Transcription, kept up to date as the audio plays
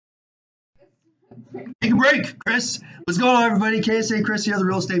Take a break, Kris. What's going on, everybody? KSA Kris here, the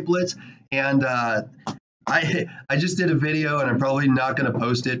Real Estate Blitz. And I just did a video, and I'm probably not going to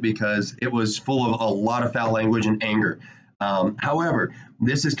post it because it was full of a lot of foul language and anger. However,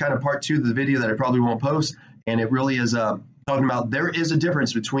 this is kind of part 2 of the video that I probably won't post, and it really is talking about there is a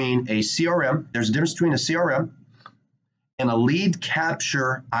difference between a CRM. There's a difference between a CRM and a lead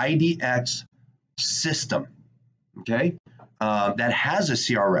capture IDX system, okay, that has a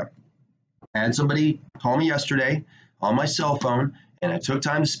CRM. I had somebody call me yesterday on my cell phone, and I took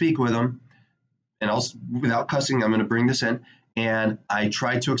time to speak with them. And also, without cussing, I'm going to bring this in. And I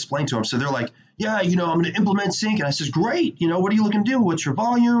tried to explain to them. So they're like, yeah, I'm going to implement Sync. And I says, great. What are you looking to do? What's your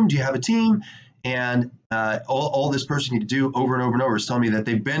volume? Do you have a team? And all this person need to do over and over and over is tell me that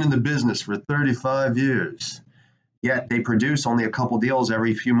they've been in the business for 35 years. Yet they produce only a couple deals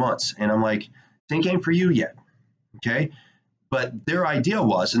every few months. And I'm like, Sync ain't for you yet. Okay. But their idea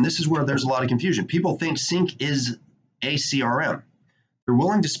was, and this is where there's a lot of confusion, people think Sync is a CRM. They're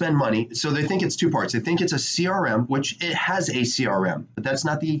willing to spend money. So they think it's 2 parts. They think it's a CRM, which it has a CRM, but that's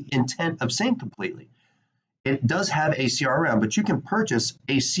not the intent of Sync completely. It does have a CRM, but you can purchase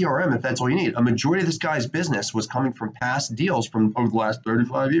a CRM if that's all you need. A majority of this guy's business was coming from past deals from over the last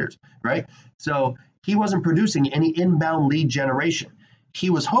 35 years, right? So he wasn't producing any inbound lead generation. He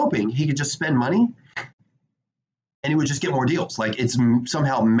was hoping he could just spend money and he would just get more deals. Like it's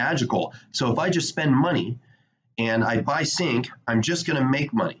somehow magical. So if I just spend money and I buy Sync, I'm just going to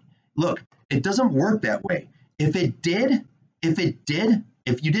make money. Look, it doesn't work that way. If you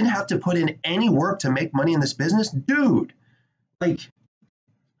didn't have to put in any work to make money in this business, dude, but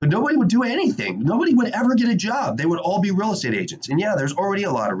nobody would do anything. Nobody would ever get a job. They would all be real estate agents. And yeah, there's already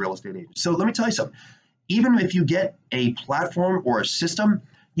a lot of real estate agents. So let me tell you something. Even if you get a platform or a system,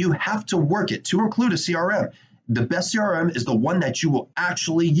 you have to work it to include a CRM. The best CRM is the one that you will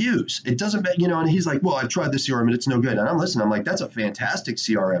actually use. It doesn't, and he's like, well, I've tried this CRM and it's no good. And I'm listening. I'm like, that's a fantastic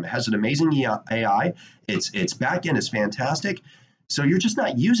CRM. It has an amazing AI. Its back end is fantastic. So you're just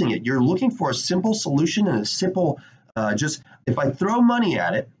not using it. You're looking for a simple solution and a simple, if I throw money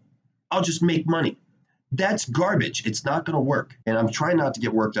at it, I'll just make money. That's garbage. It's not going to work. And I'm trying not to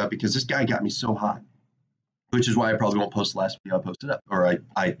get worked up because this guy got me so hot, which is why I probably won't post the last video I posted up, or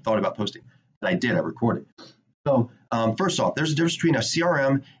I thought about posting. And I did. I recorded. So first off, there's a difference between a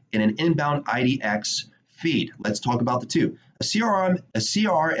CRM and an inbound IDX feed. Let's talk about the two. A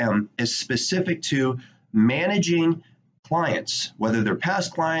CRM is specific to managing clients, whether they're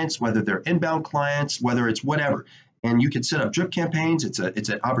past clients, whether they're inbound clients, whether it's whatever. And you can set up drip campaigns. It's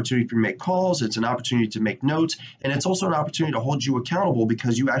an opportunity for you to make calls. It's an opportunity to make notes. And it's also an opportunity to hold you accountable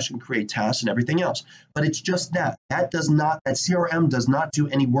because you actually create tasks and everything else. But it's just that. That CRM does not do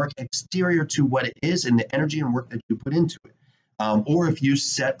any work exterior to what it is and the energy and work that you put into it. Or if you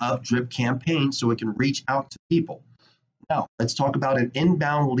set up drip campaigns so it can reach out to people. Now, let's talk about an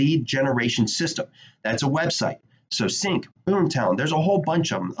inbound lead generation system. That's a website. So Sync, Boomtown, there's a whole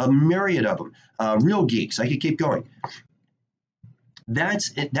bunch of them, a myriad of them. Real Geeks, I could keep going.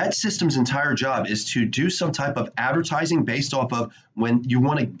 That system's entire job is to do some type of advertising based off of when you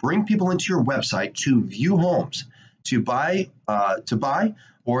want to bring people into your website to view homes, to buy,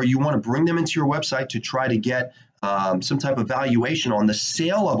 or you want to bring them into your website to try to get some type of valuation on the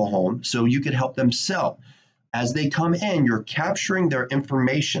sale of a home so you could help them sell. As they come in, you're capturing their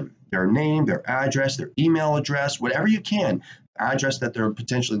information, their name, their address, their email address, whatever you can, address that they're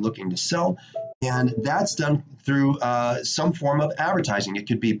potentially looking to sell. And that's done through some form of advertising. It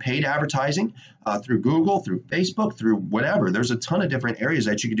could be paid advertising through Google, through Facebook, through whatever. There's a ton of different areas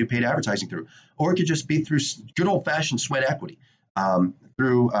that you can do paid advertising through. Or it could just be through good old-fashioned sweat equity,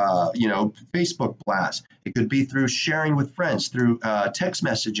 through Facebook blasts. It could be through sharing with friends, through text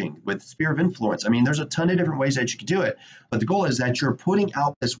messaging with sphere of influence. I mean, there's a ton of different ways that you could do it. But the goal is that you're putting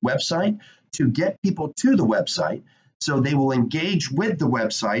out this website to get people to the website so they will engage with the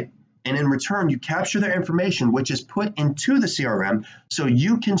website. And in return, you capture their information, which is put into the CRM so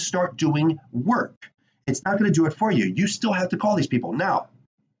you can start doing work. It's not going to do it for you. You still have to call these people. Now,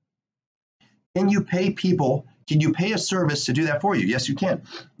 can you pay people? Can you pay a service to do that for you? Yes, you can.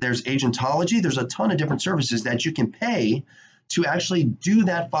 There's agentology. There's a ton of different services that you can pay to actually do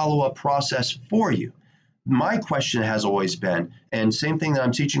that follow-up process for you. My question has always been, and same thing that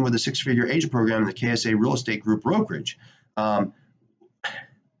I'm teaching with the 6-figure agent program in the KSA Real Estate Group brokerage.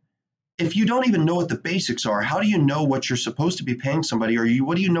 If you don't even know what the basics are, how do you know what you're supposed to be paying somebody, or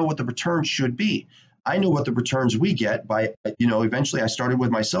what do you know what the return should be? I know what the returns we get by, eventually I started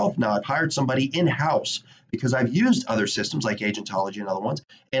with myself. Now I've hired somebody in-house because I've used other systems like Agentology and other ones,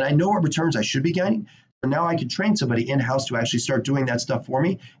 and I know what returns I should be getting. But now I can train somebody in-house to actually start doing that stuff for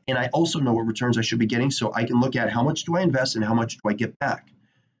me. And I also know what returns I should be getting, so I can look at how much do I invest and how much do I get back.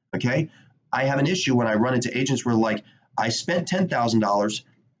 Okay? I have an issue when I run into agents where like, I spent $10,000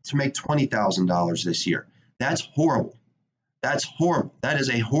 to make $20,000 this year. That's horrible. That's horrible. That is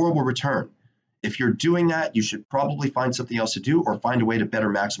a horrible return. If you're doing that, you should probably find something else to do or find a way to better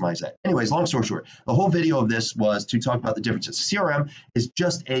maximize that. Anyways, long story short, the whole video of this was to talk about the differences. CRM is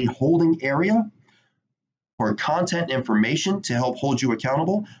just a holding area for content and information to help hold you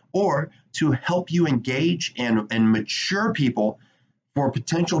accountable or to help you engage and mature people for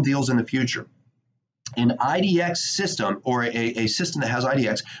potential deals in the future. An IDX system or a system that has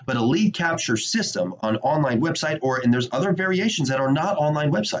IDX, but a lead capture system on online website, and there's other variations that are not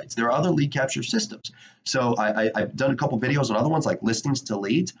online websites. There are other lead capture systems. So I've done a couple videos on other ones like listings to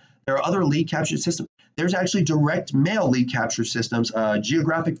leads. There are other lead capture systems. There's actually direct mail lead capture systems.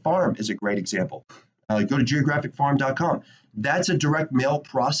 Geographic Farm is a great example. Go to geographicfarm.com. That's a direct mail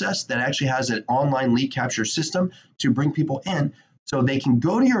process that actually has an online lead capture system to bring people in so they can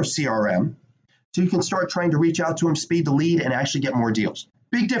go to your CRM. So you can start trying to reach out to them, speed the lead, and actually get more deals.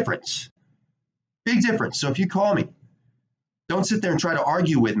 Big difference. Big difference. So if you call me, don't sit there and try to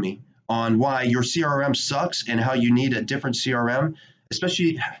argue with me on why your CRM sucks and how you need a different CRM,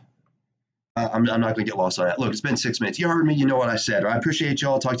 especially, I'm not going to get lost on that. Look, it's been 6 minutes. You heard me. You know what I said. I appreciate you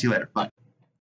all. Talk to you later. Bye.